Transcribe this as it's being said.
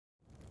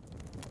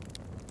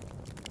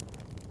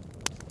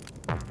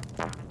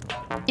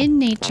In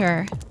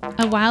nature,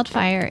 a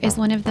wildfire is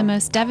one of the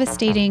most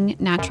devastating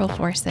natural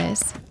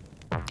forces.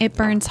 It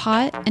burns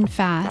hot and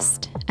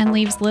fast and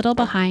leaves little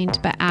behind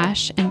but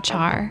ash and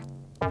char.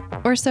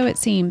 Or so it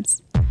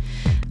seems.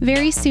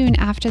 Very soon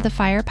after the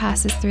fire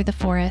passes through the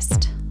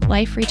forest,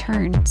 life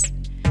returns.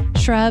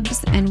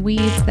 Shrubs and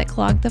weeds that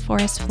clog the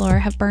forest floor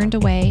have burned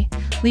away,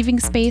 leaving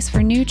space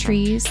for new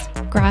trees,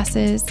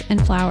 grasses,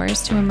 and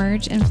flowers to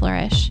emerge and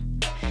flourish.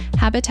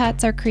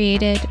 Habitats are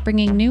created,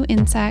 bringing new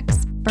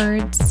insects,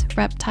 birds,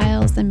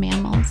 reptiles, and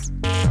mammals.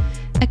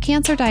 A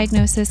cancer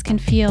diagnosis can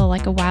feel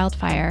like a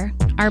wildfire,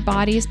 our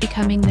bodies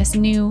becoming this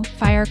new,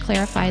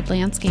 fire-clarified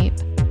landscape.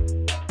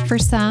 For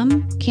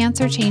some,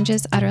 cancer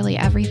changes utterly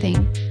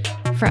everything.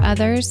 For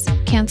others,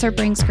 cancer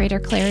brings greater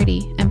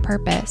clarity and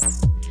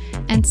purpose.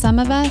 And some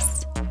of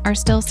us are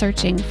still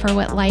searching for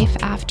what life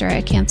after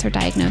a cancer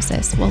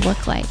diagnosis will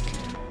look like.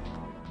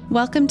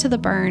 Welcome to The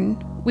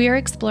Burn. We are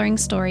exploring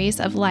stories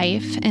of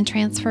life and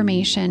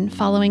transformation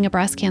following a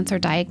breast cancer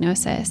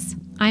diagnosis.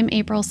 I'm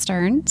April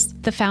Stearns,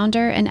 the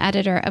founder and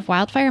editor of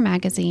Wildfire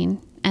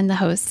Magazine and the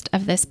host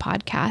of this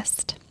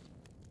podcast.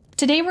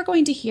 Today we're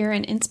going to hear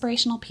an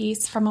inspirational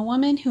piece from a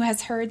woman who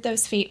has heard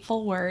those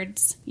fateful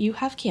words, "You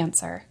have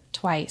cancer,"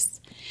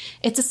 twice.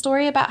 It's a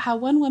story about how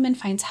one woman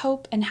finds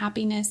hope and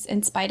happiness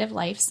in spite of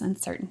life's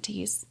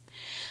uncertainties.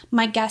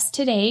 My guest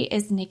today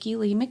is Nikki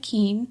Leigh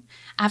McKean.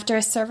 After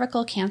a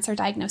cervical cancer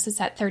diagnosis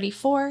at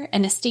 34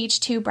 and a stage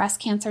 2 breast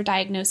cancer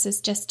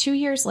diagnosis just 2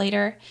 years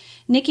later,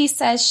 Nikki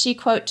says she,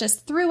 quote,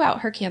 just threw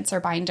out her cancer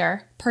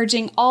binder,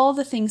 purging all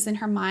the things in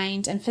her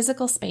mind and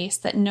physical space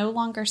that no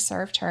longer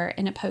served her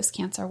in a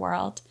post-cancer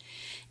world.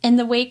 In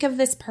the wake of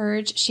this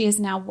purge, she is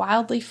now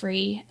wildly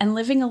free and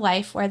living a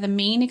life where the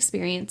main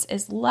experience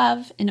is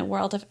love in a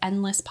world of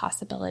endless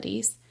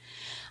possibilities.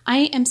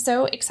 I am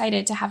so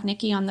excited to have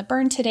Nikki on The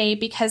Burn today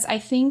because I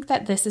think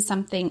that this is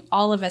something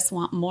all of us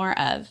want more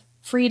of.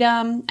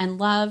 Freedom and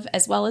love,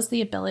 as well as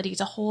the ability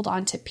to hold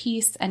on to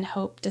peace and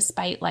hope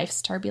despite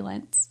life's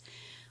turbulence.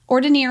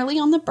 Ordinarily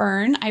on The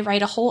Burn, I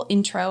write a whole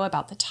intro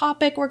about the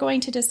topic we're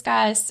going to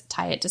discuss,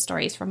 tie it to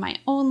stories from my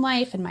own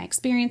life and my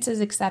experiences,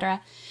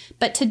 etc.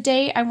 But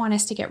today I want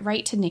us to get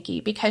right to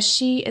Nikki because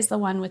she is the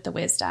one with the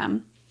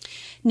wisdom.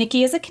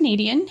 Nikki is a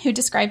Canadian who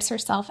describes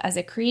herself as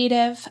a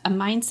creative, a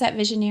mindset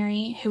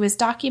visionary who is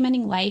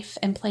documenting life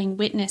and playing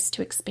witness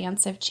to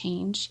expansive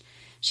change.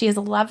 She is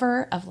a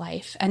lover of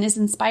life and is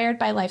inspired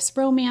by life's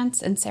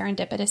romance and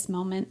serendipitous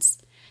moments.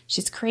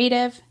 She's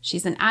creative,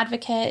 she's an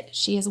advocate,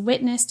 she is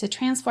witness to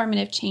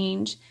transformative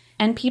change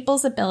and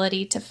people's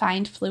ability to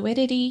find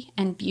fluidity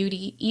and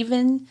beauty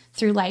even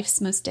through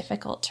life's most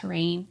difficult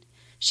terrain.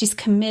 She's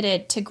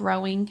committed to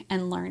growing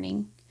and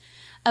learning.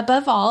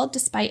 Above all,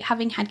 despite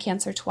having had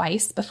cancer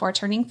twice before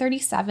turning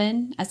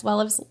 37, as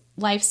well as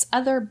life's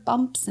other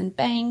bumps and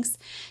bangs,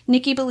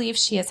 Nikki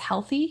believes she is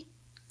healthy,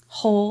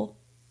 whole,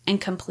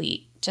 and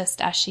complete,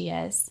 just as she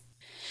is.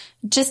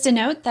 Just a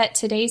note that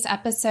today's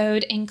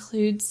episode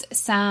includes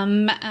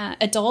some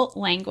adult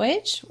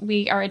language.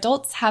 We are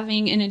adults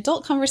having an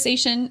adult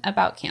conversation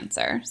about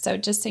cancer. So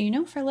just so you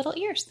know, for little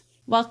ears.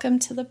 Welcome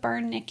to The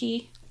Burn,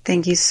 Nikki.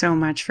 Thank you so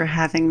much for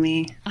having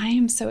me. I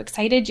am so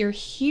excited you're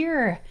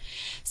here.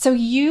 So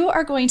you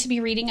are going to be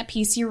reading a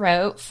piece you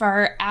wrote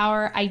for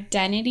our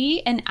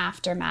Identity and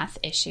Aftermath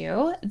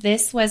issue.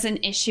 This was an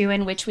issue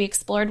in which we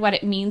explored what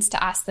it means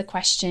to ask the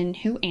question,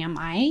 who am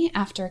I,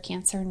 after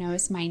cancer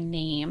knows my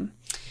name.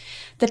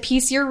 The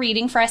piece you're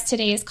reading for us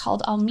today is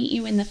called I'll Meet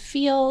You in the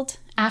Field.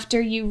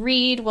 After you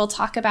read, we'll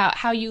talk about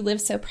how you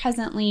live so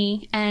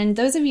presently. And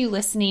those of you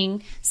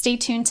listening, stay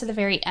tuned to the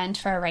very end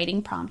for a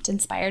writing prompt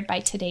inspired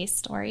by today's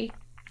story.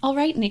 All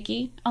right,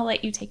 Nikki, I'll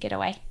let you take it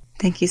away.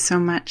 Thank you so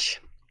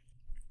much.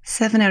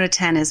 7 out of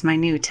 10 is my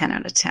new 10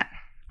 out of 10.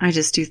 I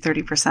just do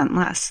 30%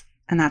 less,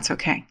 and that's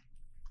okay.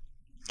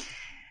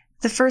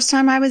 The first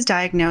time I was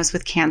diagnosed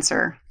with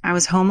cancer, I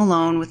was home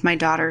alone with my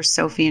daughters,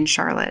 Sophie and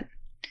Charlotte.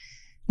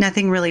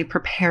 Nothing really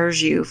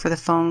prepares you for the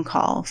phone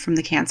call from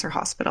the cancer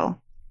hospital.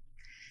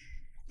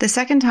 The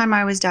second time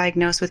I was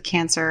diagnosed with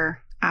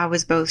cancer, I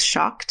was both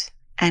shocked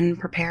and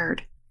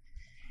prepared.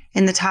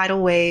 In the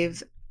tidal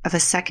wave of a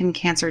second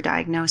cancer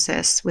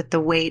diagnosis with the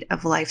weight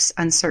of life's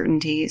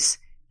uncertainties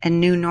and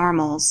new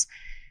normals,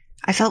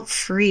 I felt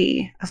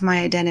free of my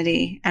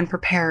identity and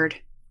prepared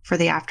for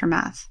the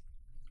aftermath.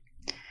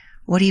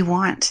 What do you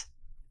want?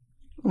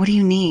 What do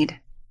you need?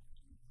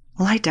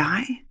 Will I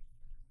die?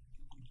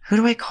 Who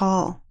do I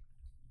call?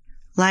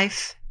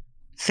 Life,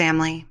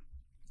 family,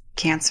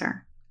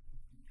 cancer.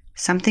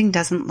 Something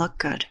doesn't look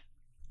good.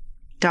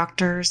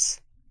 Doctors,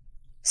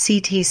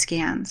 CT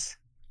scans,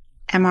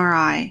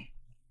 MRI,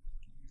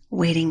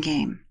 waiting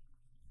game.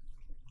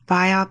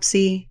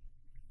 Biopsy,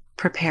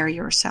 prepare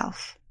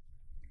yourself.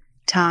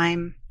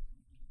 Time,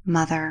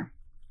 mother,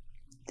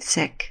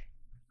 sick.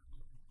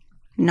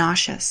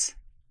 Nauseous,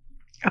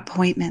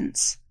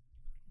 appointments,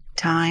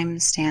 time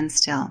stand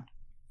still.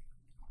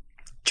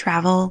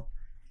 Travel,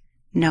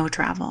 no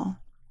travel.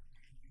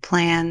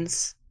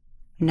 Plans,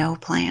 no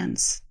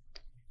plans.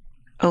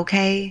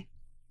 Okay,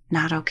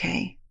 not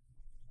okay.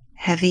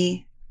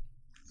 Heavy,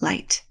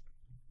 light,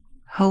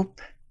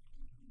 hope,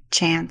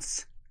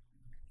 chance,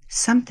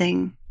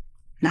 something,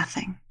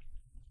 nothing.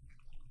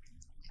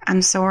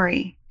 I'm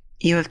sorry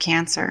you have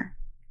cancer.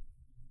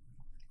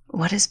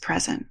 What is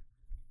present?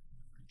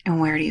 And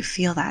where do you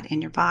feel that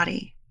in your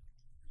body?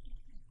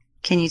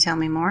 Can you tell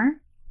me more?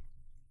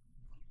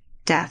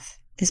 Death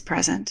is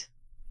present.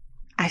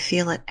 I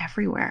feel it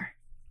everywhere.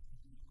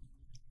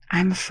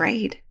 I'm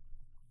afraid.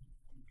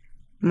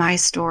 My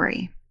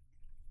story.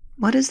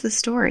 What is the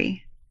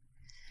story?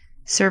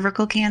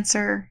 Cervical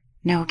cancer,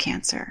 no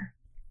cancer.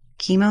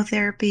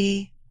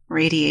 Chemotherapy,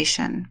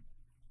 radiation,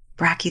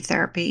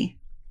 brachytherapy.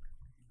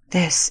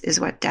 This is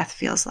what death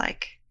feels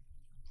like.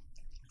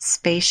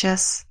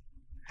 Spacious,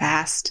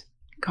 vast,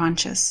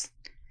 conscious,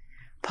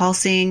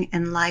 pulsing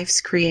in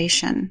life's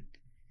creation,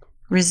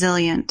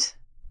 resilient.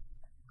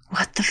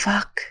 What the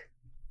fuck?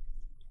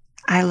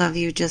 I love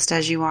you just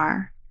as you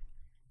are.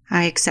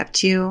 I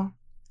accept you,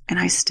 and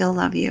I still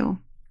love you.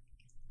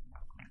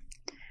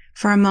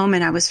 For a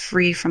moment, I was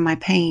free from my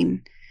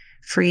pain,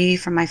 free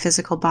from my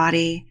physical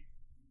body,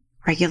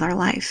 regular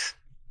life,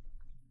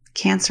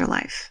 cancer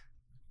life.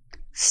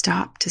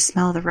 Stop to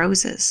smell the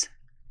roses.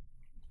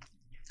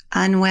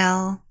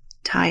 Unwell,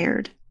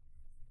 tired,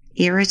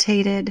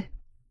 irritated,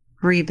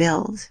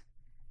 rebuild.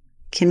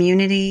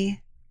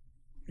 Community,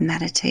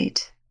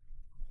 meditate,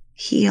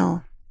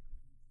 heal,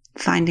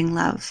 finding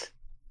love.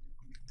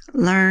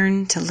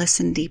 Learn to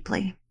listen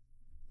deeply.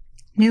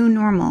 New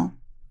normal.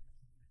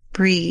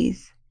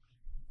 Breathe.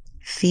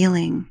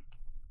 Feeling.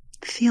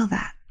 Feel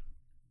that.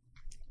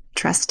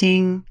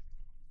 Trusting,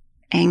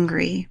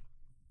 angry,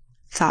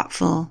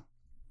 thoughtful,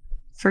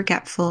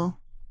 forgetful,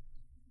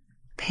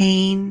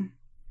 pain,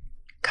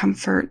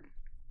 comfort,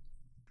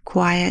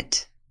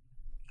 quiet,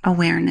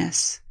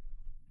 awareness,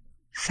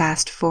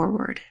 fast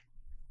forward,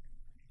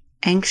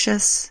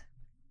 anxious,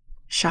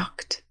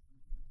 shocked.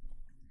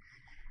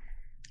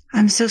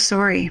 I'm so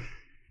sorry,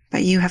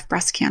 but you have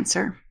breast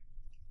cancer.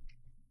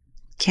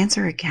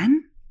 Cancer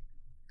again?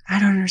 I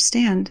don't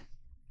understand.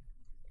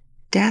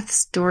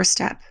 Death's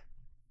doorstep.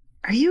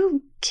 Are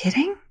you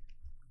kidding?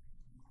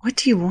 What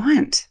do you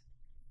want?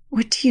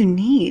 What do you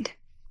need?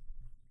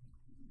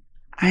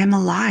 I am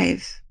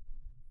alive.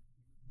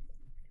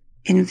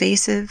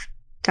 Invasive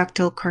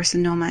ductal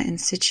carcinoma in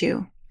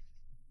situ.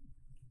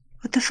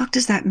 What the fuck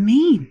does that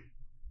mean?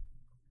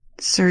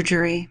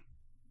 Surgery.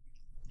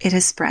 It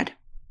has spread.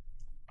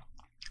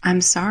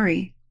 I'm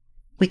sorry.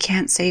 We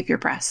can't save your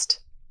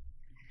breast.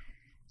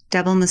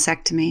 Double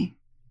mastectomy.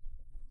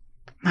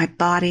 My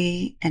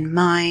body and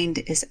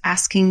mind is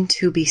asking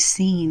to be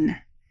seen,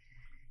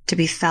 to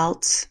be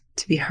felt,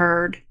 to be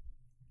heard.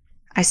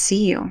 I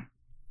see you.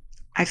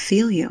 I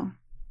feel you.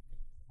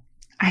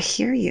 I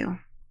hear you.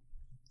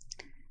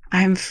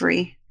 I am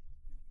free.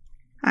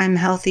 I'm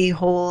healthy,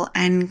 whole,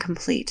 and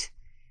complete,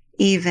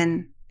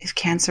 even if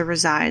cancer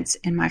resides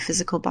in my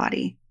physical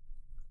body.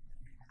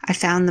 I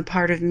found the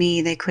part of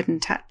me they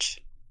couldn't touch.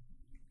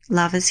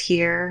 Love is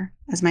here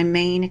as my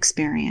main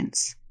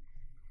experience.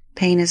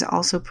 Pain is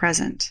also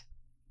present.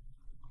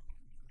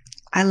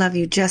 I love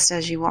you just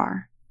as you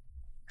are.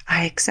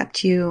 I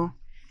accept you,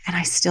 and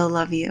I still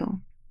love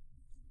you.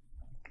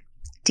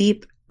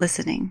 Deep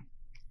listening,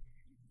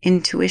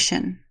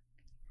 intuition,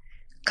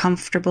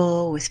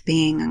 comfortable with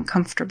being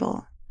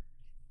uncomfortable,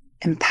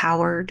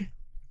 empowered,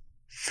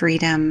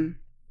 freedom,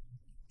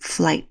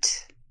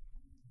 flight,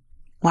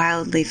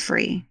 wildly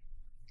free,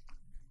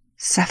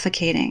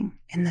 suffocating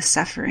in the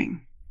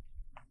suffering,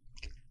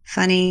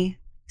 funny,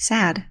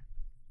 sad,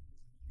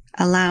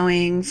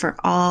 allowing for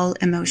all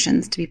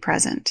emotions to be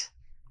present.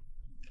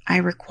 I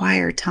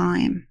require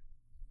time.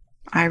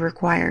 I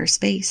require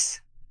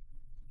space.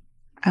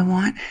 I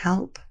want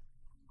help.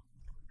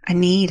 I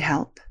need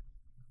help.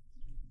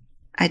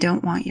 I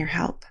don't want your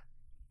help.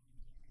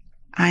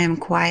 I am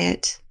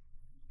quiet.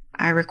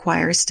 I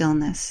require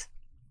stillness.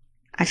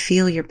 I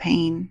feel your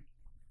pain.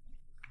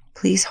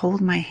 Please hold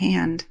my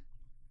hand.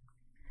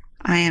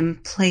 I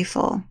am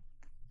playful.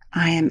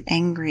 I am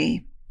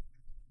angry.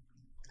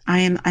 I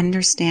am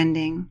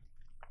understanding.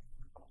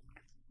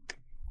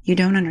 You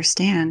don't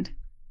understand.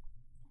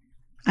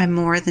 I'm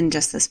more than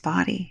just this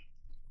body.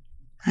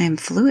 I am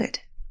fluid.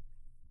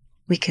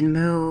 We can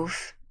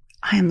move.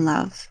 I am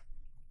love.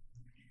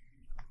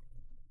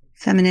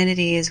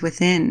 Femininity is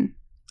within.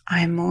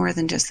 I am more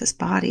than just this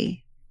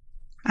body.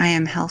 I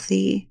am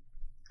healthy.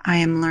 I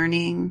am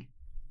learning.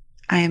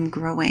 I am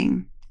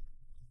growing.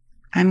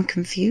 I'm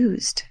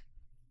confused.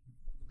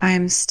 I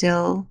am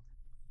still.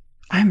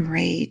 I'm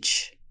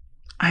rage.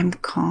 I'm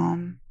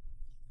calm.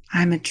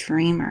 I'm a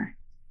dreamer.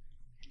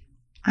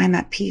 I'm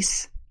at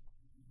peace.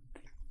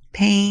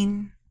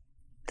 Pain,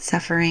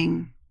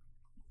 suffering,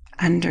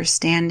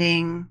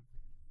 understanding,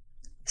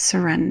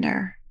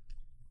 surrender.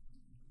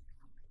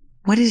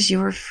 What is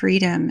your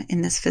freedom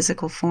in this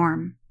physical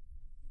form?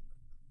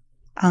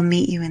 I'll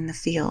meet you in the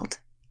field.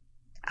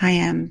 I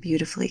am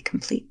beautifully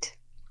complete.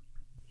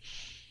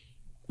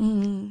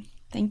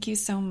 Thank you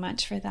so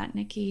much for that,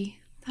 Nikki.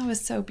 That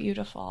was so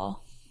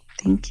beautiful.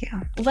 Thank you.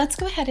 Let's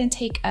go ahead and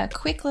take a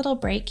quick little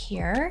break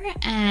here.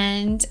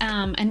 And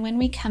when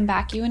we come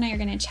back, you and I are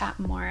going to chat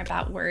more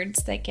about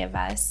words that give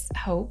us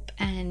hope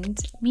and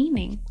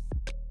meaning.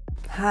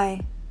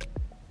 Hi,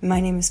 my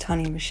name is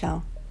Tanya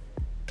Michelle.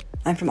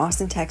 I'm from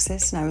Austin,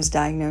 Texas, and I was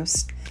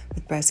diagnosed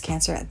with breast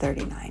cancer at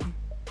 39.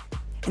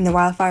 In the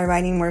wildfire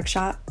writing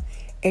workshop,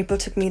 April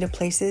took me to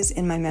places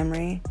in my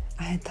memory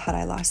I had thought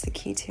I lost the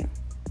key to.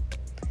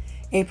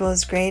 April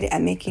is great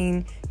at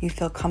making you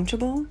feel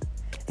comfortable,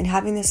 and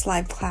having this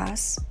live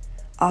class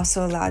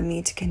also allowed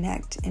me to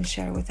connect and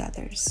share with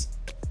others,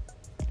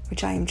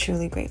 which I am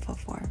truly grateful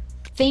for.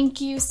 Thank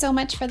you so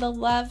much for the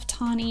love,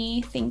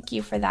 Tawny. Thank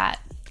you for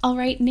that. All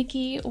right,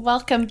 Nikki,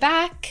 welcome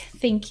back.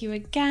 Thank you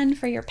again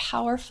for your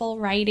powerful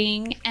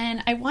writing.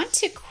 And I want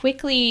to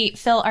quickly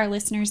fill our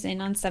listeners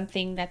in on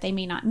something that they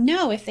may not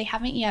know if they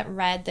haven't yet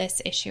read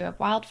this issue of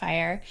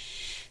Wildfire.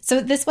 So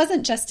this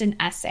wasn't just an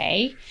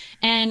essay,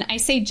 and I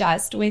say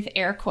just with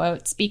air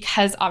quotes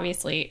because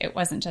obviously it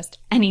wasn't just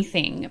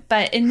anything.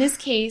 But in this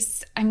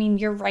case, I mean,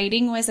 your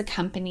writing was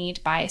accompanied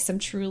by some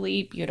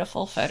truly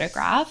beautiful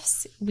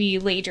photographs. We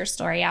laid your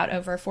story out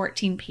over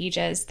 14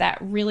 pages that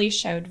really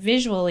showed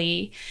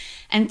visually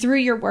and through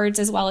your words,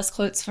 as well as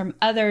quotes from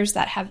others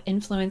that have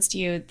influenced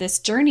you, this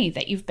journey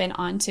that you've been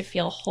on to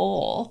feel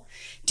whole.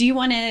 Do you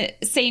want to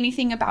say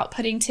anything about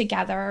putting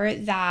together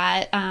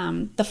that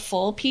the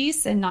full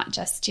piece and not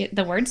just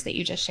the words that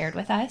you just shared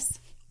with us?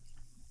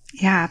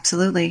 Yeah,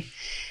 absolutely.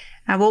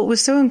 What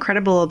was so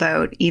incredible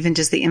about even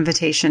just the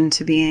invitation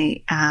to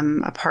be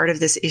a part of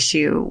this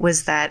issue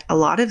was that a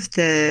lot of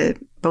the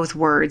both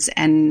words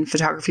and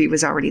photography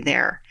was already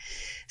there.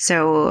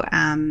 So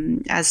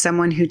as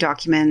someone who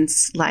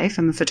documents life,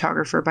 I'm a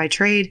photographer by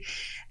trade.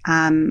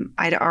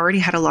 I'd already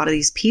had a lot of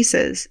these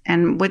pieces.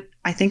 And what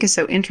I think is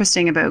so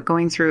interesting about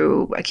going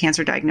through a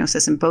cancer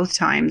diagnosis in both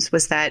times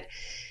was that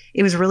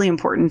it was really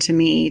important to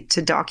me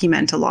to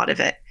document a lot of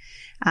it.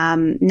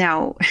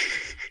 Now,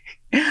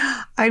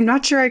 I'm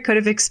not sure I could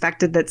have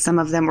expected that some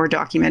of them were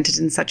documented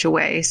in such a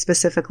way,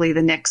 specifically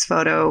the Nick's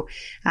photo.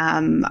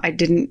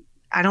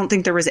 I don't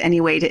think there was any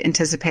way to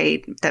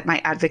anticipate that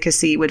my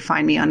advocacy would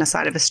find me on the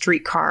side of a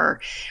streetcar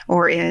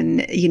or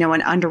in,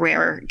 an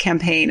underwear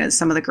campaign, as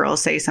some of the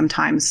girls say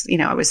sometimes.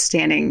 I was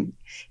standing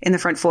in the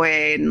front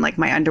foyer in like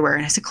my underwear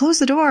and I said, close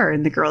the door.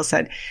 And the girl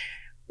said,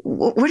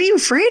 what are you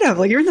afraid of?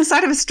 Like, you're in the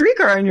side of a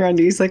streetcar in your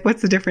undies. Like,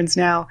 what's the difference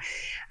now?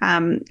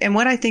 And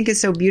what I think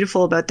is so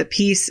beautiful about the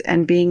piece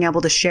and being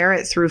able to share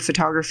it through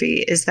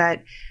photography is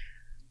that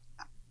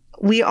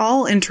we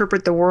all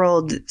interpret the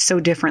world so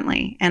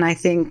differently. And I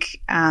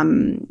think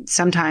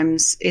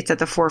sometimes it's at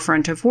the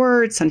forefront of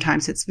words,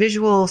 sometimes it's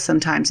visual,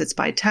 sometimes it's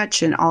by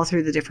touch, and all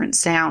through the different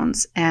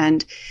sounds.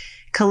 And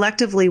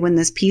collectively, when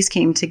this piece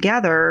came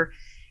together,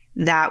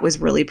 that was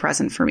really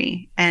present for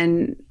me.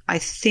 And I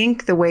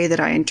think the way that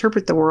I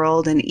interpret the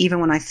world, and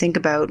even when I think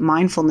about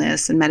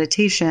mindfulness and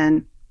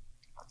meditation,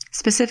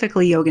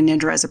 specifically yoga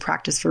nidra as a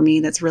practice for me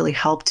that's really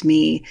helped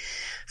me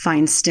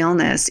find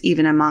stillness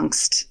even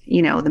amongst,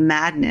 the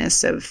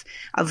madness of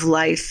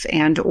life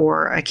and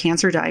or a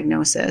cancer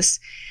diagnosis,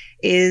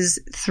 is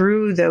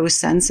through those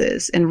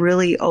senses and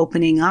really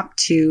opening up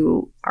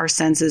to our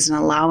senses and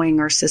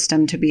allowing our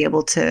system to be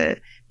able to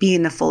be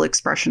in the full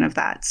expression of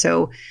that.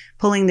 So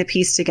pulling the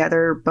piece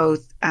together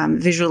both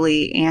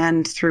visually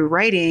and through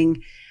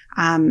writing,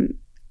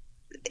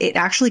 it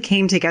actually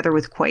came together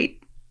with quite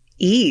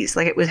ease.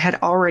 Like it had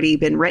already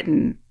been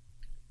written,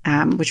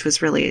 which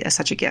was really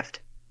such a gift.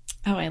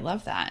 Oh, I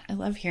love that. I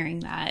love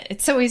hearing that.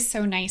 It's always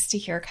so nice to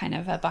hear kind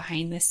of a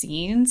behind the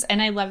scenes. And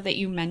I love that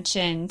you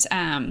mentioned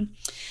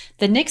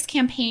the Nick's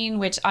campaign,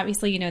 which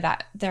obviously,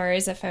 that there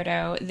is a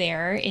photo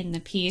there in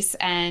the piece.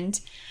 And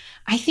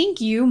I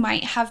think you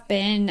might have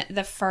been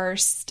the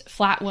first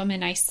Flat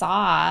woman I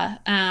saw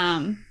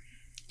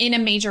in a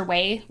major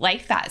way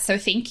like that. So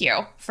thank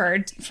you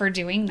for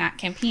doing that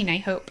campaign. I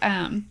hope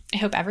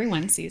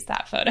everyone sees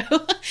that photo.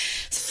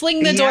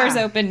 Fling the doors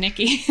open,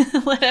 Nikki.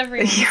 Let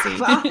everyone see.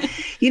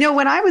 Well,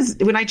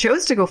 when I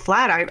chose to go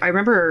flat, I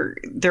remember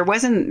there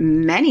wasn't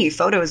many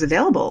photos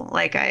available.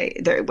 Like I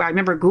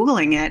remember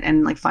Googling it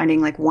and like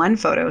finding like one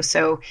photo.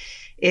 So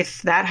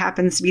if that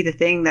happens to be the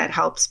thing that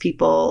helps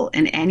people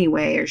in any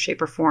way or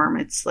shape or form,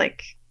 it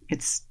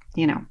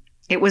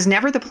was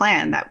never the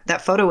plan.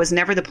 That photo was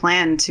never the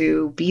plan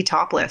to be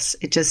topless.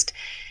 It just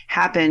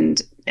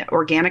happened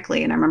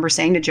organically. And I remember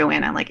saying to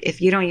Joanna, like,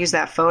 if you don't use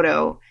that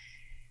photo,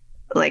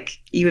 like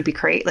you would be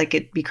crazy. Like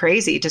it'd be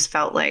crazy. It just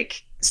felt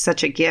like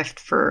such a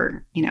gift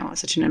for,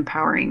 such an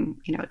empowering,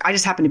 I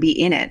just happened to be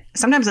in it.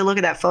 Sometimes I look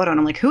at that photo and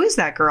I'm like, who is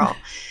that girl?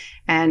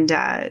 And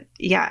and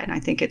I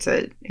think it's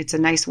a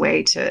nice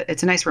way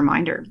it's a nice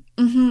reminder.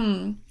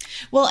 Mm-hmm.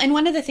 Well, and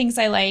one of the things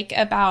I like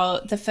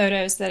about the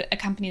photos that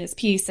accompany this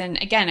piece, and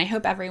again, I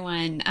hope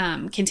everyone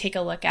can take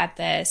a look at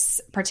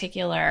this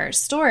particular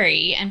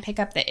story and pick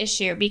up the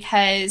issue,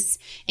 because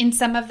in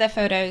some of the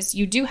photos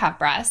you do have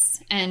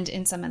breasts and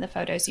in some of the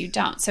photos you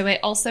don't. So it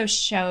also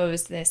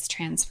shows this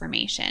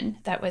transformation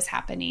that was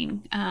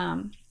happening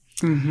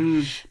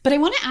But I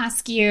want to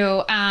ask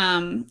you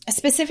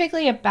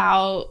specifically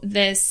about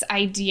this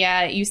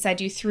idea. You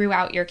said you threw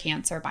out your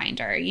cancer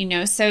binder,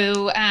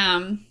 so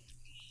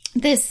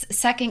this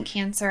second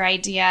cancer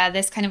idea,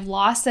 this kind of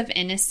loss of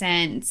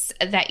innocence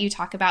that you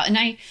talk about. And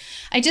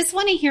I just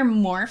want to hear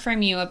more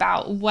from you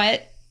about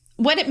what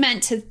it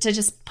meant to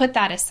just put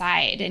that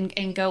aside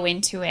and go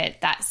into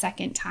it that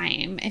second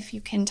time. If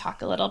you can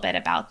talk a little bit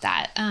about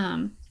that,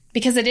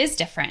 because it is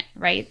different,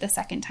 right? The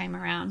second time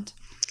around.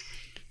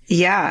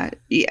 Yeah.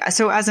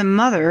 So as a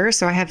mother,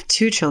 I have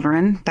 2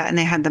 children, and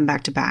they had them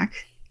back to back.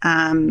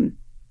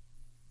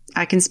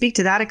 I can speak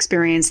to that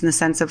experience in the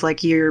sense of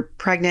like, you're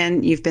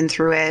pregnant, you've been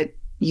through it,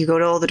 you go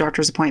to all the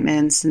doctor's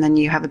appointments, and then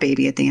you have a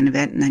baby at the end of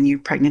it, and then you're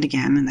pregnant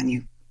again, and then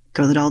you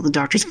go to all the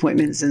doctor's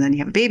appointments, and then you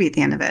have a baby at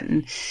the end of it.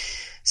 And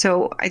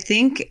so I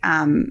think,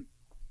 in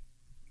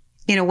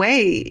a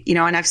way,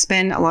 and I've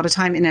spent a lot of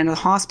time in and out of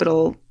the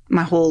hospital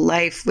my whole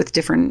life with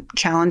different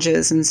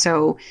challenges. And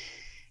so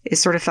it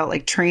sort of felt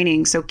like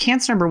training. So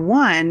cancer number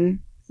 1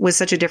 was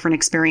such a different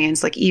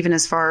experience, like even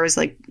as far as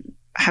like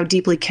how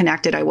deeply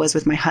connected I was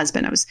with my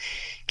husband.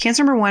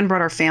 Cancer number 1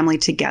 brought our family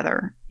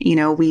together.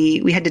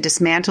 We had to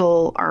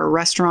dismantle our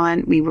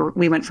restaurant. We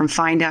went from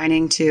fine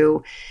dining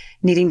to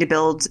needing to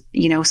build,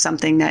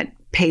 something that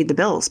paid the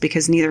bills,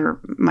 because neither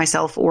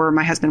myself or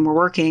my husband were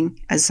working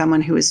as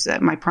someone who was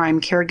my prime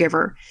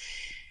caregiver.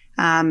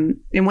 And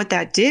what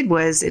that did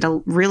was it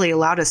really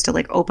allowed us to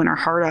like open our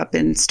heart up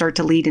and start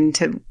to lead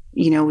into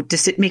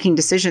making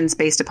decisions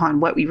based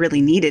upon what we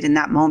really needed in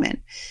that moment.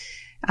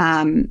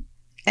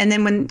 And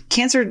then when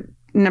cancer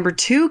number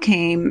 2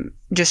 came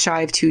just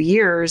shy of 2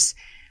 years,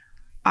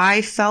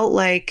 I felt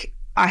like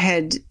I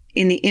had,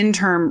 in the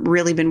interim,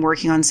 really been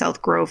working on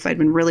self-growth. I'd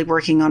been really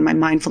working on my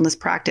mindfulness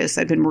practice.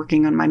 I'd been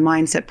working on my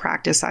mindset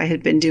practice. I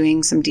had been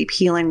doing some deep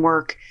healing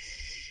work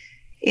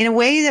in a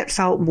way that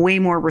felt way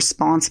more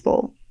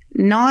responsible.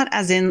 Not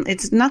as in,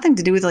 it's nothing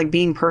to do with like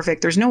being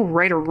perfect. There's no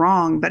right or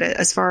wrong, but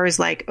as far as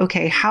like,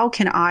 okay, how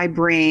can I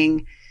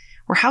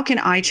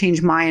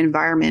change my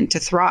environment to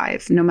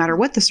thrive no matter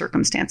what the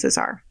circumstances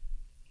are?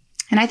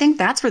 And I think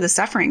that's where the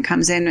suffering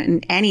comes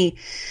in any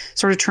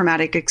sort of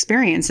traumatic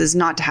experience, is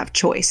not to have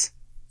choice.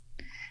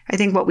 I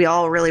think what we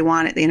all really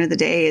want at the end of the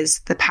day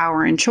is the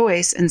power and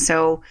choice. And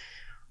so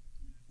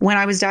when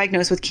I was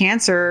diagnosed with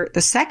cancer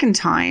the second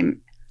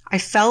time, I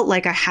felt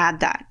like I had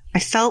that. I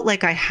felt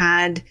like I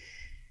had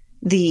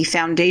the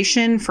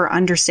foundation for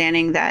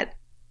understanding that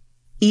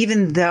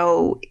even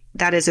though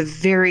that is a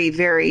very,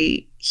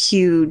 very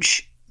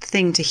huge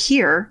thing to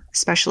hear,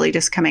 especially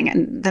just coming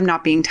and them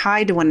not being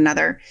tied to one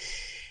another,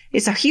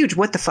 it's a huge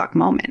what the fuck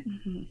moment.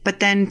 Mm-hmm. But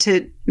then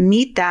to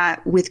meet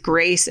that with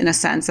grace in a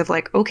sense of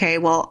like, okay,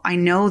 well, I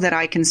know that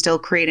I can still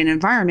create an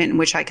environment in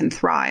which I can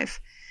thrive.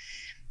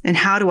 And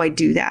how do I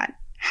do that?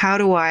 How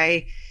do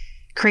I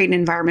create an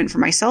environment for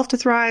myself to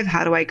thrive?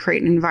 How do I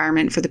create an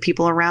environment for the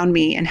people around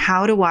me? And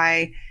how do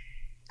I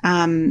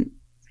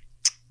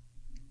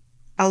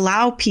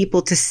allow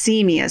people to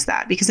see me as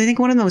that? Because I think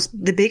one of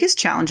the biggest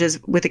challenges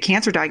with a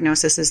cancer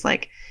diagnosis is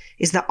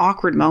the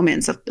awkward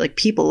moments of like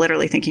people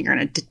literally thinking you're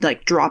going to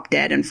like drop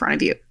dead in front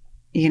of you,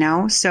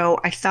 So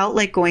I felt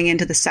like going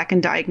into the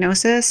second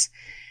diagnosis,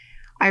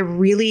 I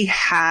really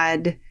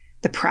had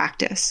the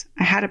practice.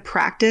 I had a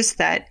practice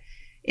that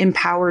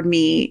empowered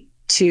me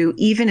to,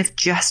 even if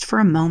just for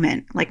a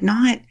moment, like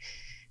not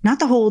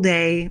the whole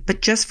day,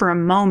 but just for a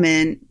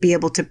moment, be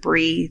able to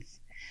breathe,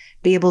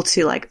 be able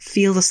to like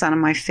feel the sun on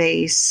my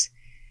face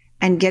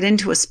and get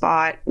into a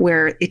spot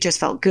where it just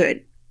felt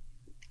good.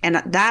 And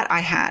that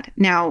I had.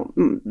 Now,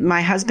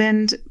 my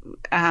husband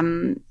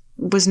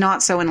was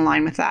not so in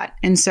line with that.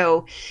 And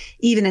so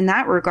even in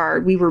that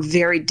regard, we were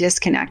very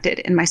disconnected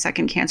in my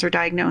second cancer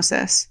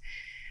diagnosis.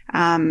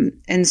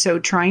 And so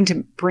trying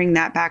to bring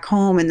that back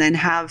home and then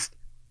have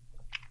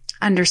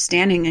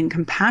understanding and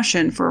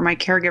compassion for my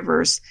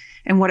caregivers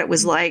and what it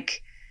was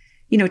like,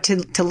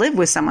 to live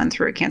with someone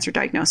through a cancer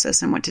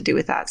diagnosis and what to do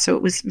with that. So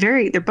it was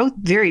they're both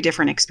very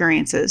different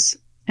experiences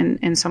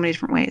in so many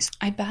different ways.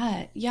 I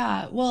bet.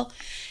 Yeah. Well,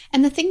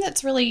 and the thing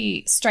that's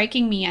really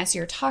striking me as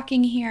you're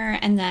talking here,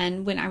 and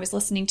then when I was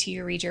listening to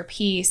you read your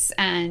piece,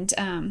 and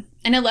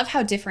I love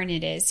how different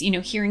it is,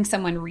 hearing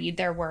someone read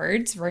their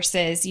words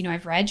versus,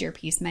 I've read your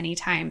piece many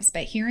times,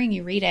 but hearing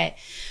you read it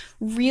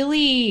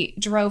really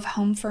drove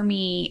home for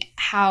me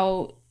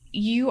how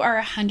you are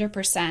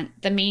 100%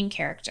 the main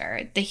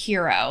character, the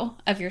hero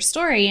of your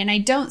story. And I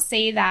don't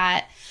say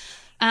that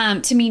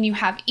to mean you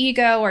have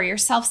ego or you're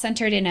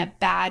self-centered in a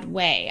bad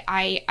way.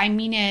 I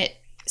mean it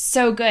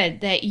so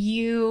good that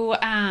you,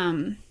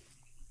 I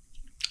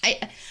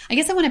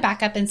guess I want to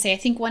back up and say, I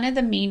think one of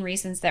the main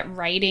reasons that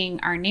writing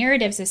our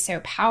narratives is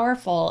so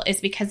powerful is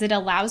because it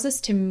allows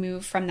us to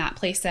move from that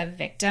place of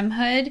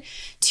victimhood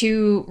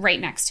to right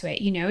next to it,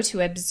 to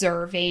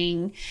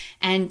observing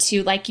and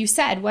to, like you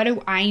said, what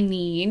do I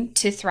need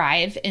to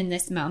thrive in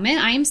this moment?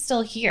 I am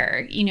still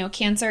here.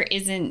 Cancer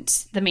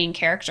isn't the main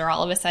character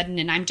all of a sudden,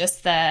 and I'm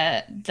just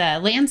the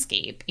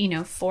landscape,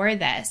 for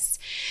this.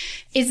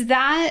 Is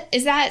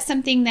that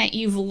something that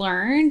you've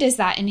learned? Is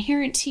that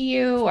inherent to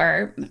you?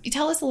 Or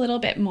tell us a little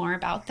bit more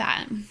about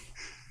that.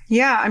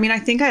 Yeah, I mean, I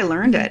think I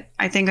learned it.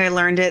 I think I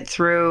learned it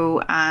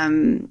through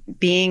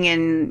being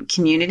in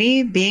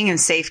community, being in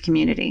safe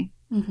community.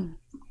 Mm-hmm.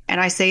 And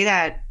I say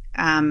that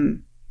I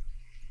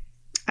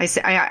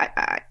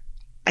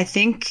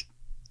think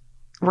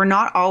we're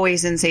not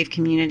always in safe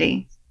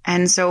community.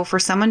 And so for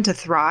someone to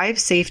thrive,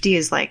 safety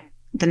is like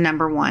the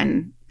number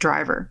one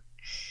driver.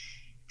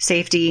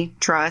 Safety,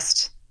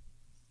 trust,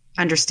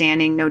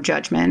 understanding, no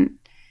judgment.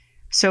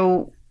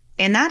 So,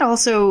 and that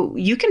also,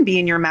 you can be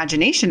in your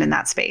imagination in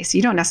that space.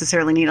 You don't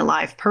necessarily need a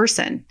live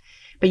person,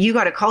 but you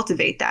got to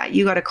cultivate that.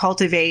 You got to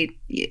cultivate,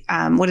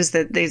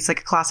 there's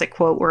like a classic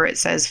quote where it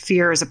says,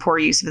 fear is a poor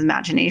use of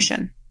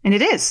imagination. And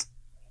it is.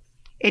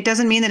 It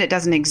doesn't mean that it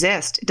doesn't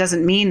exist. It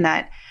doesn't mean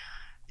that,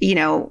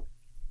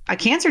 a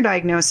cancer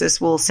diagnosis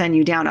will send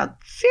you down a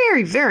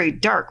very, very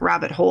dark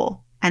rabbit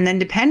hole. And then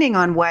depending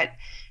on what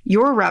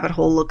your rabbit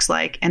hole looks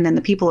like, and then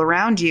the people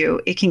around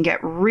you, it can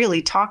get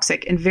really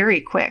toxic and very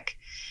quick.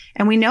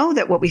 And we know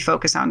that what we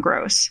focus on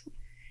grows.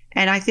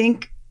 And I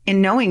think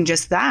in knowing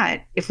just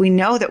that, if we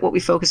know that what we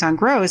focus on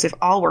grows, if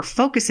all we're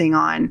focusing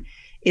on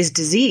is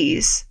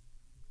disease,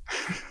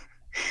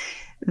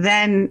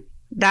 then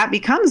that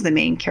becomes the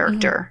main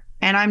character. Mm-hmm.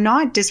 And I'm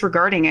not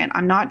disregarding it.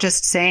 I'm not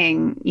just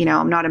saying,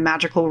 I'm not a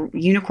magical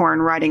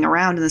unicorn riding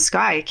around in the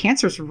sky.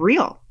 Cancer is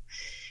real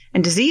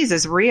and disease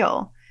is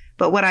real.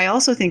 But what I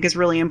also think is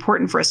really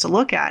important for us to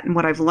look at, and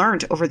what I've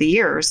learned over the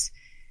years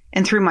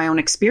and through my own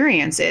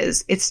experience,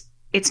 is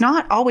it's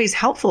not always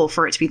helpful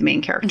for it to be the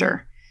main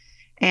character.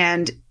 Mm-hmm.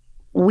 And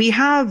we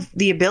have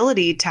the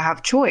ability to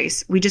have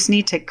choice. We just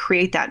need to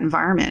create that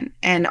environment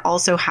and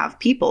also have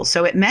people.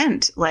 So it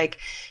meant like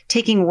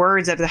taking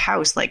words out of the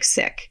house like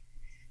sick.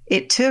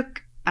 It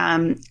took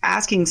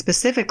asking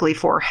specifically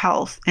for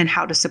health and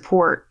how to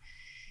support,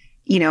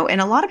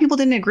 and a lot of people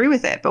didn't agree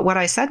with it. But what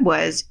I said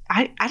was,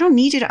 I don't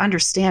need you to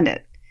understand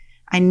it.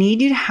 I need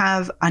you to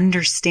have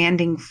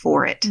understanding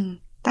for it.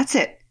 Mm. That's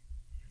it.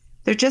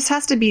 There just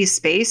has to be a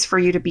space for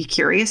you to be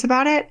curious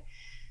about it.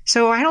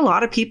 So I had a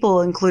lot of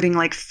people, including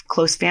like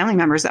close family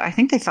members, that I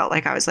think they felt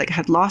like I was like,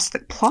 had lost the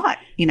plot,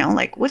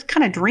 like what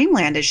kind of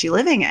dreamland is she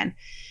living in?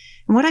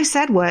 And what I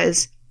said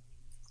was,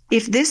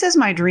 if this is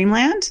my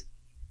dreamland,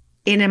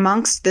 in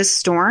amongst this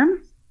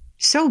storm,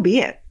 so be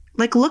it.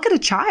 Like, look at a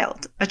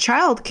child. A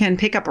child can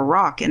pick up a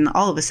rock and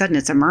all of a sudden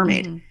it's a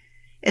mermaid. Mm-hmm.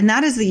 And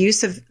that is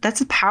that's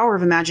the power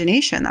of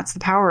imagination. That's the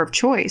power of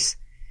choice.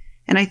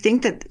 And I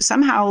think that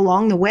somehow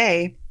along the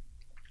way,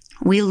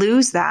 we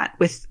lose that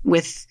with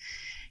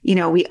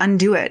we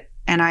undo it.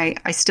 And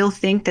I still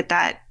think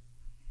that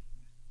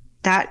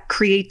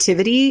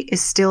creativity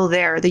is still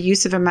there, the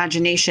use of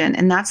imagination.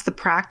 And that's the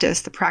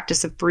practice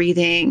of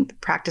breathing, the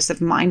practice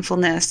of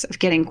mindfulness, of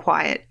getting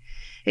quiet.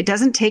 It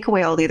doesn't take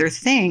away all the other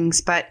things,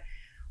 but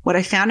what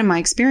I found in my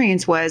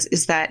experience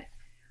is that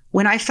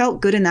when I felt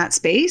good in that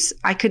space,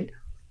 I could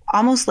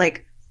almost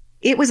like,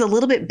 it was a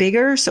little bit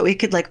bigger, so it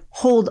could like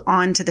hold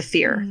on to the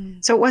fear.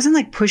 Mm. So it wasn't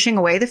like pushing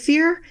away the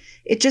fear.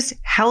 It just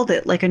held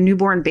it like a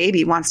newborn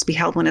baby wants to be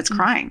held when it's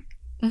crying.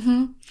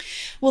 Mm-hmm.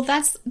 Well,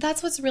 that's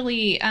what's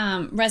really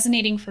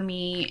resonating for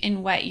me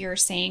in what you're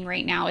saying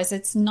right now is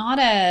it's not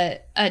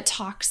a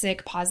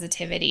toxic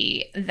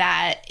positivity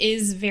that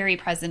is very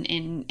present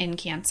in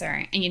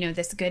cancer and,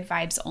 this good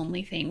vibes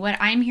only thing. What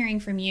I'm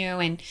hearing from you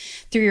and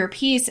through your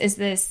piece is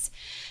this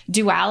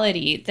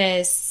duality,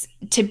 this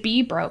to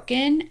be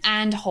broken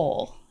and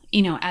whole,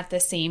 at the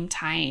same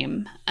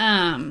time.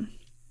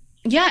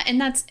 Yeah.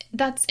 And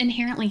that's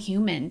inherently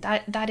human.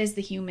 That is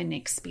the human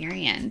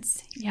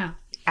experience. Yeah.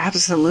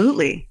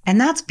 Absolutely. And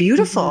that's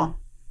beautiful. Mm-hmm.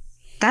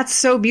 That's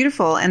so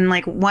beautiful. And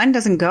like one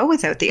doesn't go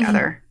without the mm-hmm.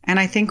 other. And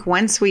I think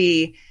once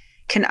we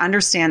can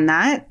understand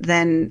that,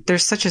 then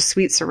there's such a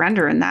sweet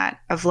surrender in that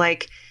of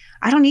like,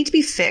 I don't need to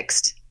be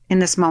fixed in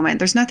this moment.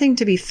 There's nothing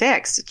to be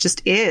fixed. It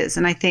just is.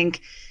 And I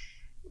think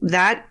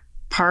that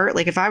part,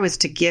 like if I was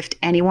to gift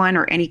anyone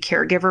or any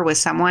caregiver with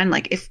someone,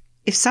 like if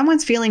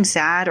someone's feeling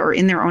sad or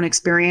in their own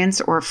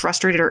experience or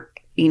frustrated or,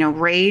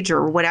 rage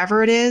or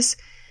whatever it is,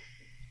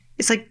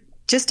 it's like,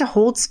 just to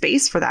hold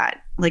space for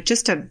that, like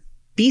just to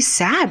be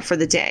sad for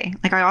the day.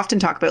 Like I often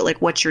talk about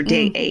like, what's your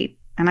day 8?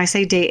 And I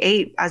say day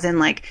 8 as in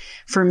like,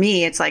 for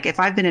me, it's like, if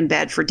I've been in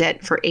bed for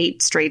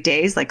 8 straight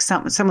days, like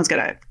someone's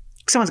got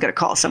to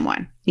call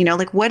someone,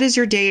 like what is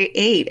your day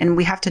 8? And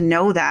we have to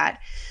know that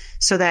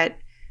so that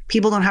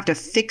people don't have to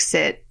fix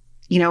it.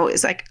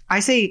 It's like, I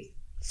say,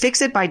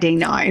 fix it by day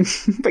 9,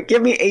 but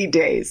give me 8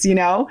 days,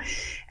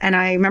 And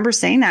I remember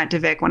saying that to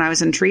Vic when I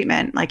was in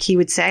treatment. Like he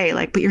would say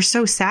like, but you're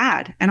so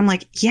sad. And I'm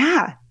like,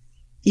 yeah,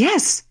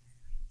 yes,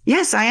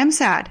 I am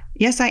sad.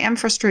 Yes, I am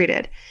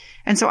frustrated.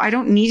 And so I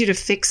don't need you to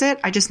fix it.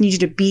 I just need you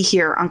to be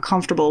here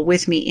uncomfortable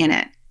with me in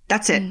it.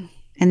 That's it.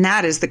 And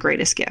that is the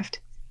greatest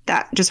gift,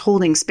 that just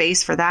holding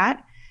space for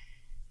that.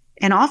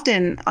 And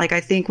often, like,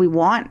 I think we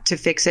want to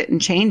fix it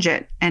and change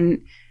it.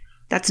 And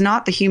that's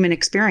not the human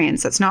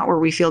experience. That's not where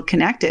we feel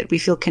connected. We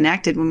feel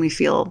connected when we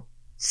feel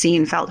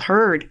seen, felt,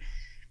 heard.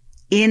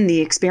 in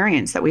the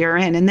experience that we are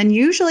in. And then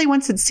usually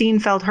once it's seen,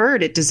 felt,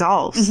 heard, it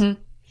dissolves.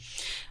 Mm-hmm.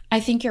 I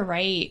think you're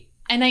right.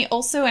 And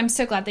I'm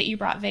so glad that you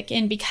brought Vic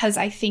in, because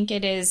I think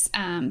it is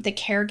the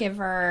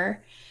caregiver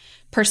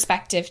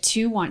perspective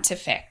to want to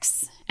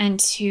fix and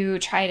to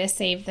try to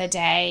save the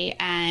day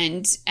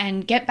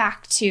and get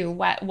back to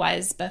what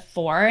was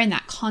before, and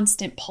that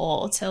constant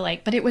pull to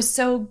like, but it was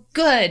so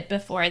good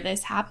before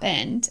this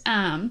happened.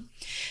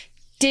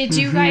 Did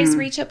you guys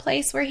reach a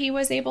place where he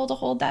was able to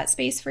hold that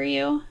space for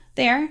you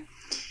there?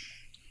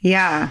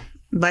 Yeah,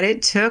 but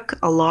it took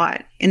a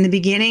lot. In the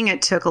beginning,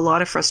 it took a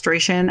lot of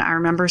frustration. I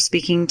remember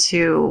speaking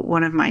to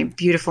one of my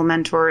beautiful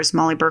mentors,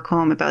 Molly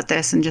Burkholm, about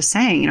this and just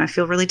saying, I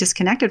feel really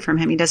disconnected from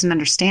him. He doesn't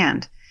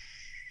understand.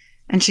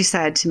 And she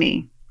said to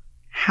me,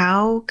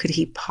 how could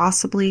he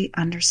possibly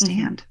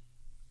understand?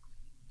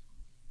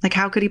 Like,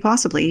 how could he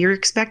possibly? You're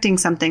expecting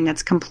something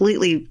that's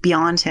completely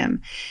beyond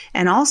him.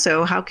 And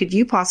also, how could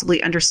you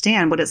possibly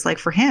understand what it's like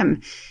for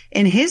him?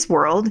 In his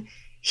world,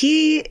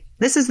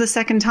 this is the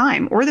second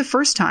time or the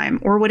first time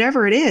or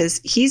whatever it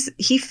is.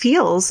 He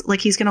feels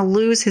like he's going to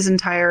lose his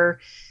entire,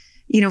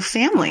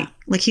 family. Yeah.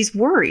 Like he's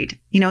worried,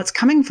 it's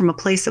coming from a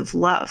place of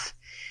love.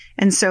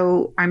 And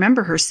so I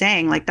remember her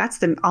saying, like, that's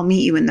the I'll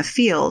meet you in the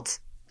field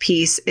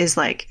piece is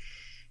like,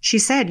 she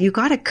said, you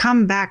got to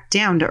come back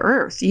down to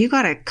earth. You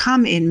got to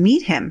come and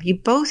meet him. You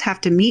both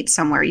have to meet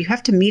somewhere. You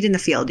have to meet in the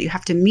field. You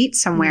have to meet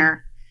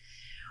somewhere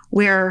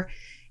where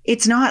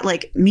it's not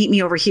like, meet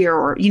me over here.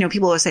 Or,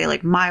 people always say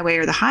like my way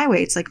or the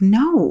highway. It's like,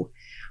 no,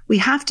 we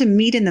have to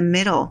meet in the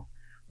middle.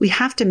 We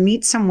have to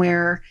meet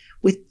somewhere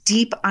with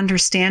deep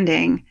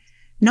understanding,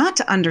 not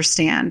to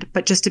understand,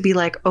 but just to be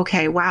like,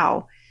 okay,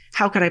 wow.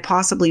 How could I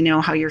possibly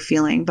know how you're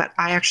feeling? But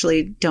I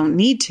actually don't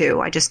need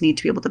to. I just need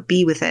to be able to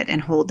be with it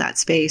and hold that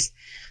space.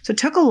 So it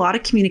took a lot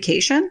of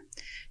communication,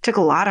 took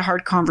a lot of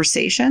hard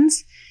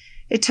conversations.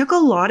 It took a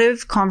lot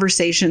of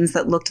conversations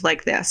that looked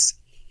like this.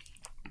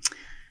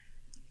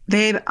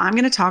 Babe, I'm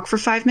going to talk for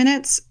 5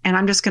 minutes and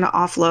I'm just going to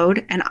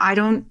offload.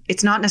 And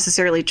it's not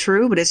necessarily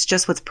true, but it's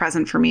just what's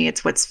present for me.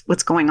 It's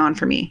what's going on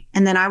for me.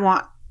 And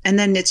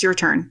then it's your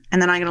turn.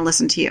 And then I'm going to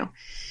listen to you.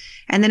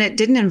 And then it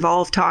didn't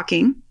involve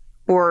talking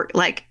or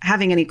like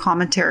having any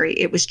commentary.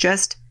 It was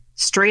just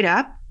straight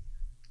up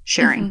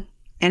sharing. Mm-hmm.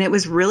 And it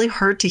was really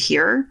hard to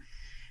hear,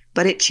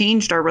 but it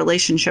changed our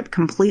relationship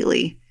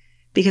completely,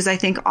 because I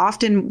think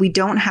often we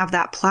don't have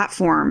that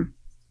platform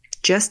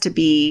just to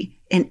be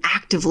in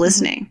active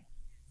listening.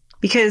 Mm-hmm.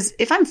 Because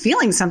if I'm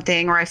feeling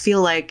something or I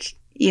feel like,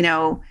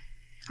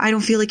 I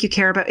don't feel like you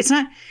care about,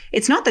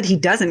 it's not that he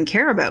doesn't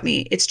care about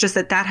me. It's just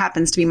that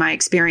happens to be my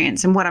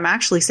experience. And what I'm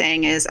actually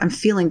saying is I'm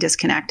feeling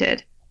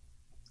disconnected.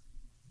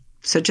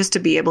 So just to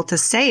be able to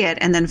say it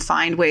and then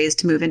find ways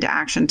to move into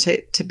action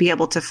to be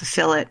able to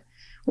fulfill it,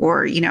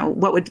 or,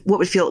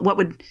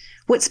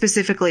 what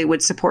specifically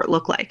would support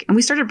look like? And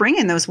we started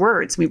bringing those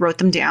words. We wrote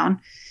them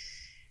down,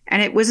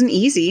 and it wasn't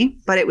easy,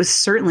 but it was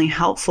certainly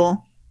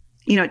helpful.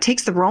 It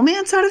takes the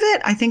romance out of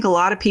it. I think a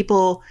lot of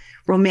people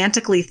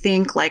romantically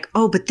think like,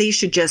 oh, but they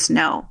should just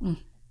know,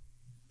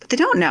 but they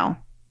don't know.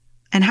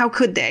 And how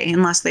could they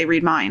unless they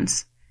read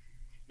minds?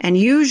 And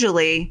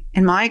usually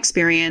in my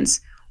experience,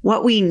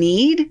 what we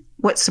need,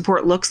 what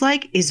support looks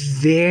like, is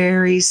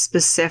very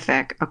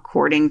specific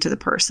according to the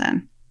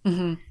person.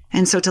 Mm-hmm.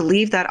 And so to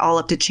leave that all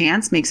up to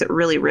chance makes it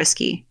really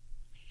risky.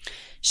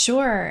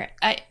 Sure.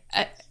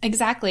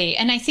 Exactly.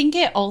 And I think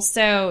it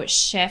also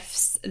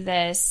shifts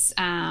this,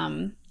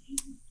 I'm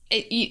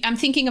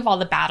thinking of all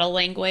the battle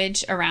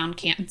language around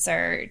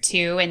cancer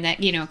too, and that,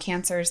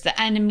 cancer is the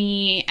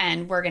enemy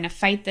and we're going to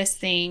fight this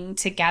thing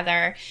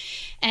together.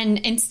 And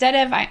instead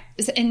of,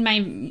 in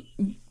my,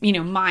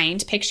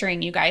 mind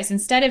picturing you guys,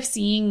 instead of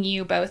seeing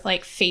you both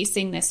like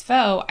facing this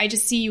foe, I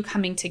just see you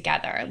coming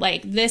together.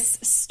 Like this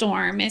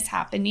storm is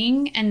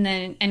happening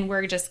and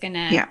we're just going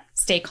to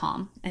stay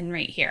calm and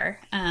right here.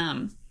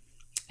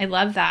 I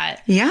love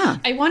that. Yeah.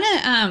 I want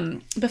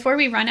to, before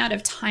we run out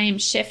of time,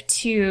 shift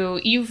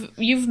to,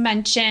 you've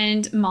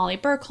mentioned Molly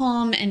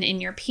Burkholm, and in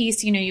your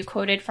piece, you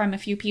quoted from a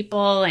few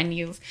people and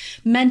you've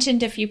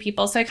mentioned a few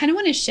people. So I kind of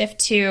want to shift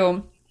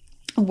to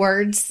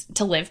words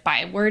to live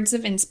by, words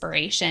of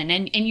inspiration.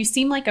 And you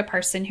seem like a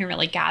person who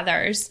really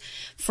gathers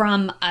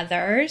from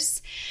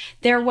others.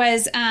 There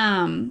was,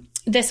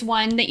 this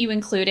one that you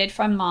included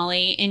from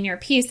Molly in your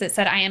piece that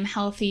said, I am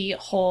healthy,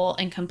 whole,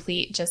 and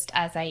complete just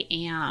as I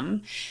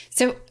am.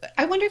 So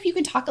I wonder if you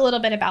can talk a little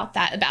bit about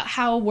that, about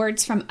how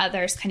words from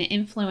others kind of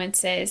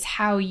influences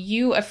how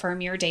you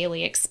affirm your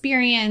daily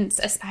experience,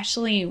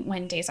 especially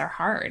when days are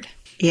hard.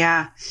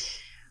 Yeah.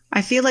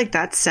 I feel like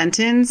that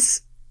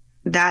sentence,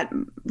 that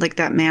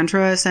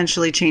mantra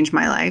essentially changed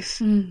my life.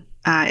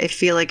 I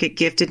feel like it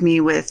gifted me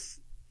with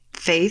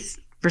faith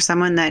for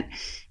someone that,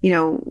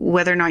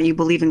 whether or not you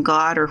believe in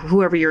God or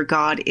whoever your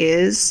God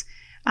is,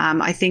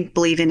 I think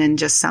believing in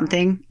just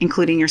something,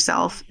 including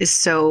yourself, is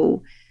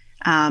so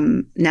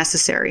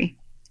necessary.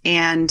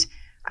 And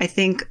I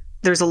think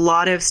there's a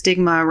lot of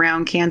stigma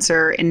around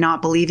cancer and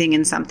not believing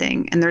in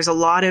something. And there's a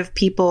lot of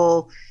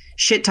people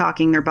shit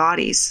talking their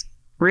bodies,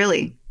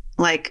 really.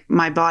 like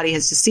my body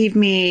has deceived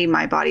me,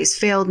 my body's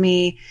failed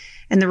me.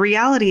 And the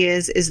reality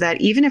is that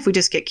even if we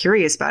just get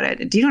curious about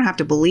it, you don't have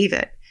to believe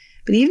it,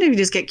 but even if you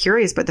just get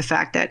curious about the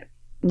fact that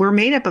we're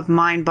made up of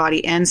mind,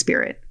 body, and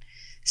spirit.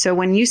 So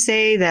when you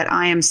say that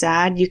I am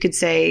sad, you could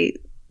say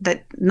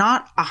that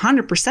not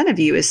 100% of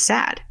you is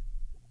sad,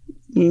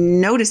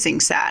 noticing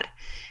sad.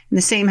 And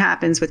the same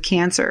happens with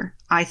cancer,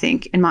 I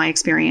think, in my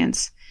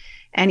experience.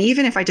 And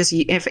even if I'm just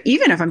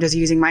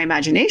using my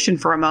imagination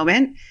for a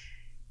moment,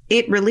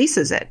 it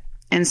releases it.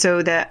 And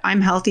so that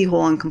I'm healthy,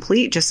 whole, and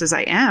complete, just as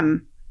I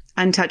am,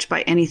 untouched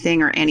by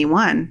anything or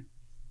anyone,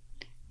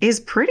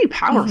 is pretty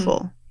powerful.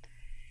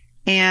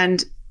 Mm-hmm.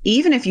 And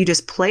even if you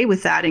just play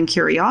with that in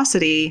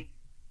curiosity,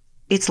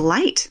 it's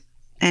light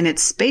and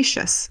it's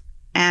spacious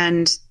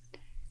and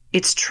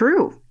it's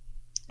true.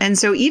 And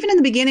so even in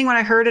the beginning, when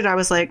I heard it, I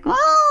was like, well,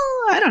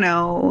 I don't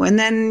know. And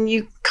then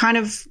you kind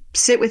of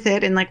sit with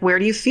it and like, where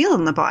do you feel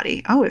in the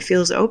body? Oh, it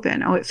feels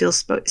open. Oh, it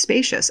feels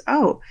spacious.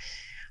 Oh,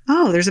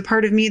 there's a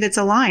part of me that's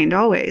aligned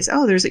always.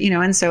 Oh, there's,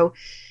 and so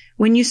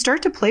when you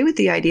start to play with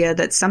the idea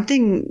that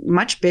something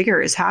much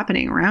bigger is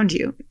happening around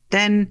you,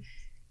 then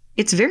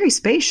it's very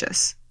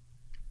spacious.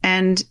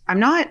 And I'm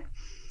not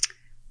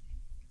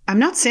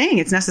saying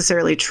it's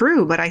necessarily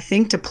true, but I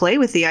think to play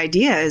with the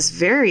idea is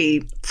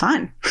very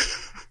fun.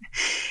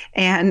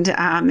 And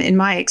in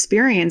my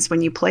experience,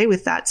 when you play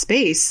with that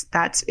space,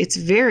 it's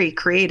very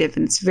creative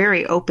and it's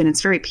very open.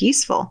 It's very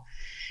peaceful.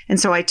 And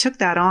so I took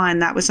that on.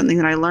 That was something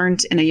that I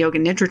learned in a yoga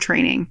nidra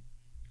training.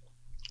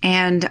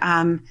 And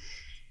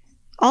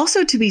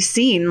also to be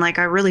seen, like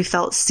I really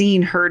felt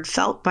seen, heard,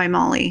 felt by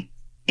Molly.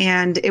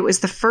 And it was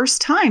the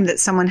first time that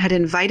someone had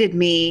invited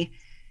me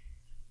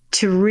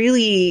to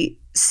really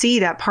see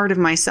that part of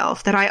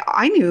myself that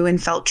I knew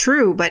and felt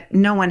true, but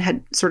no one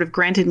had sort of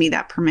granted me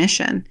that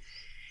permission.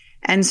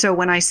 And so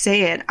when I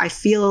say it, I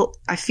feel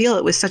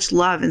it with such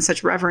love and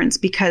such reverence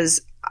because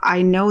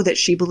I know that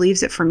she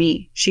believes it for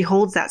me. She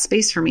holds that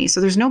space for me.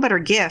 So there's no better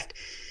gift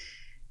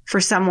for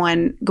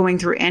someone going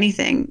through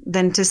anything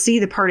than to see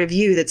the part of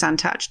you that's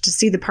untouched, to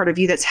see the part of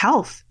you that's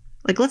health.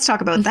 Like, let's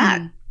talk about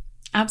that.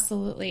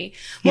 Absolutely.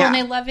 Well, and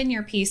I love in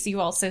your piece,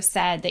 you also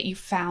said that you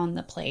found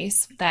the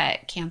place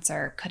that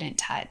cancer couldn't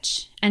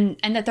touch and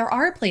that there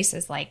are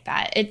places like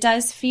that. It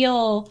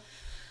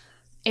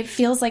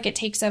feels like it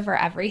takes over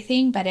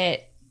everything, but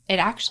it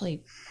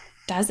actually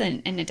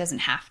doesn't, and it doesn't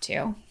have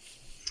to.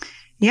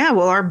 Yeah.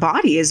 Well, our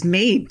body is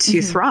made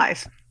to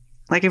thrive.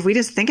 Like if we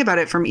just think about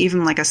it from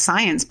even like a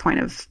science point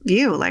of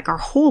view, like our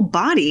whole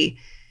body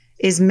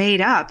is made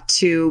up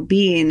to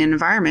be in an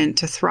environment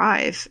to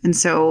thrive. And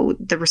so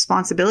the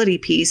responsibility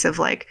piece of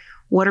like,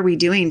 what are we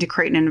doing to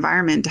create an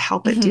environment to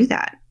help it do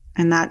that?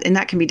 And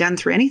that can be done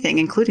through anything,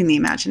 including the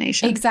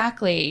imagination.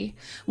 Exactly.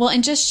 Well,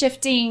 and just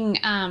shifting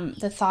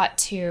the thought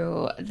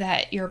to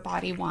that your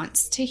body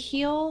wants to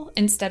heal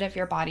instead of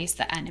your body's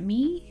the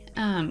enemy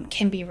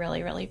can be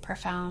really, really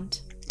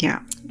profound.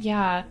 Yeah.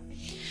 Yeah.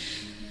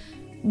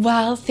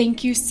 Well,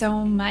 thank you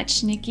so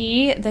much,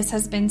 Nikki. This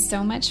has been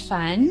so much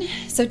fun.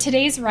 So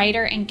today's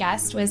writer and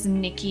guest was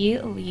Nikki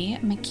Leigh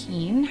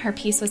McKean. Her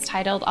piece was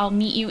titled, I'll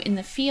Meet You in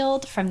the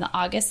Field, from the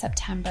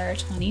August-September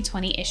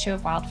 2020 issue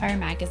of Wildfire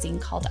magazine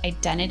called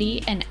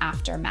Identity and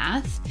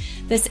Aftermath.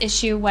 This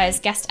issue was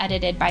guest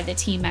edited by the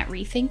team at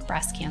Rethink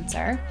Breast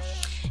Cancer.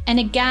 And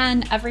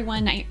again,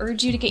 everyone, I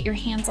urge you to get your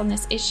hands on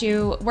this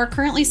issue. We're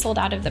currently sold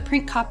out of the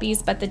print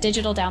copies, but the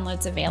digital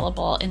download's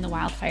available in the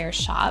Wildfire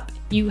shop.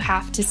 You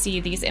have to see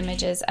these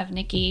images of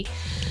Nikki,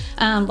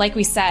 like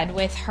we said,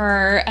 with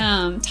her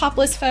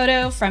topless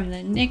photo from the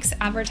NYX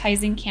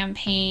advertising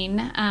campaign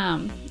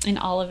and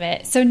all of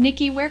it. So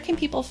Nikki, where can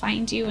people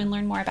find you and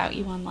learn more about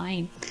you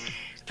online?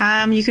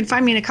 You can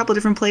find me in a couple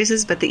different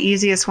places, but the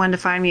easiest one to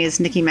find me is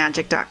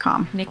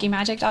NikkiMagic.com.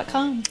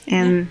 NikkiMagic.com.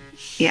 And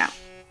yeah.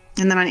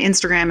 And then on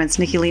Instagram, it's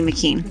Nikki Leigh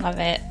McKean. Love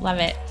it. Love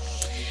it.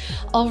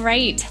 All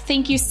right.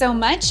 Thank you so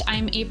much.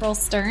 I'm April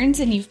Stearns,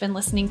 and you've been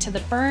listening to The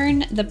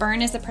Burn. The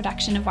Burn is a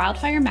production of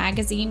Wildfire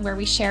Magazine, where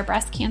we share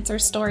breast cancer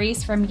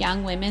stories from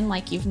young women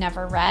like you've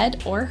never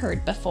read or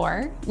heard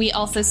before. We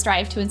also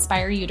strive to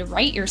inspire you to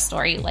write your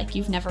story like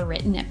you've never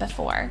written it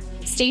before.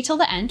 Stay till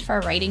the end for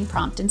a writing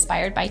prompt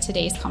inspired by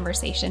today's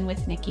conversation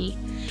with Nikki.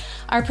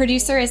 Our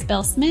producer is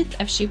Bill Smith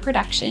of Shoe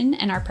Production,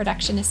 and our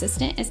production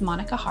assistant is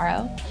Monica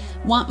Haro.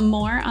 Want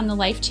more on the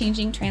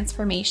life-changing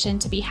transformation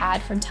to be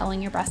had from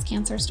telling your breast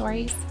cancer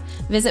stories?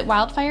 Visit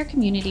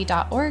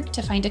wildfirecommunity.org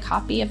to find a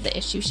copy of the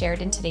issue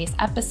shared in today's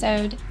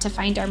episode, to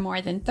find our more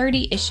than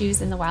 30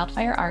 issues in the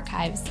Wildfire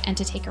archives, and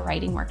to take a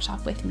writing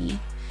workshop with me.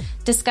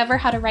 Discover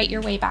how to write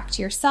your way back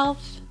to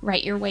yourself,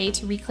 write your way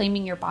to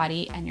reclaiming your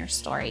body and your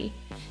story.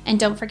 And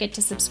don't forget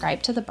to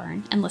subscribe to The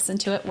Burn and listen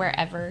to it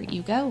wherever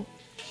you go.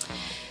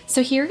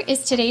 So here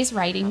is today's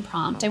writing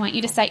prompt. I want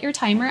you to set your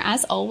timer,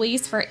 as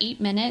always, for 8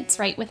 minutes,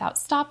 write without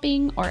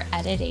stopping or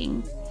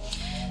editing.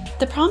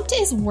 The prompt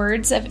is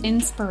words of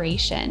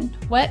inspiration.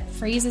 What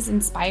phrases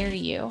inspire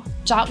you?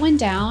 Jot one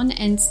down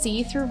and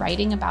see through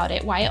writing about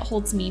it why it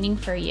holds meaning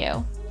for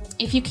you.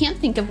 If you can't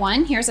think of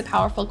one, here's a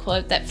powerful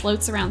quote that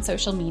floats around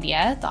social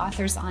media. The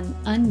author's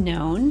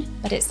unknown,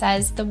 but it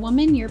says, "The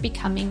woman you're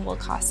becoming will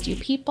cost you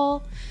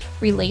people,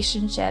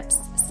 relationships,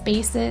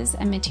 spaces,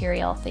 and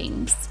material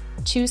things.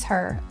 Choose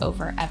her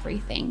over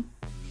everything."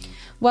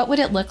 What would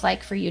it look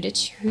like for you to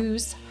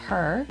choose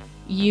her,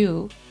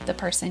 you, the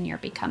person you're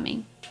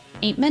becoming?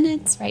 8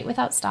 minutes, write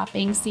without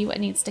stopping, see what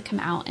needs to come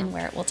out and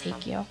where it will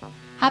take you.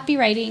 Happy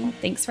writing.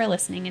 Thanks for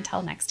listening.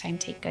 Until next time,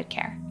 take good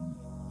care.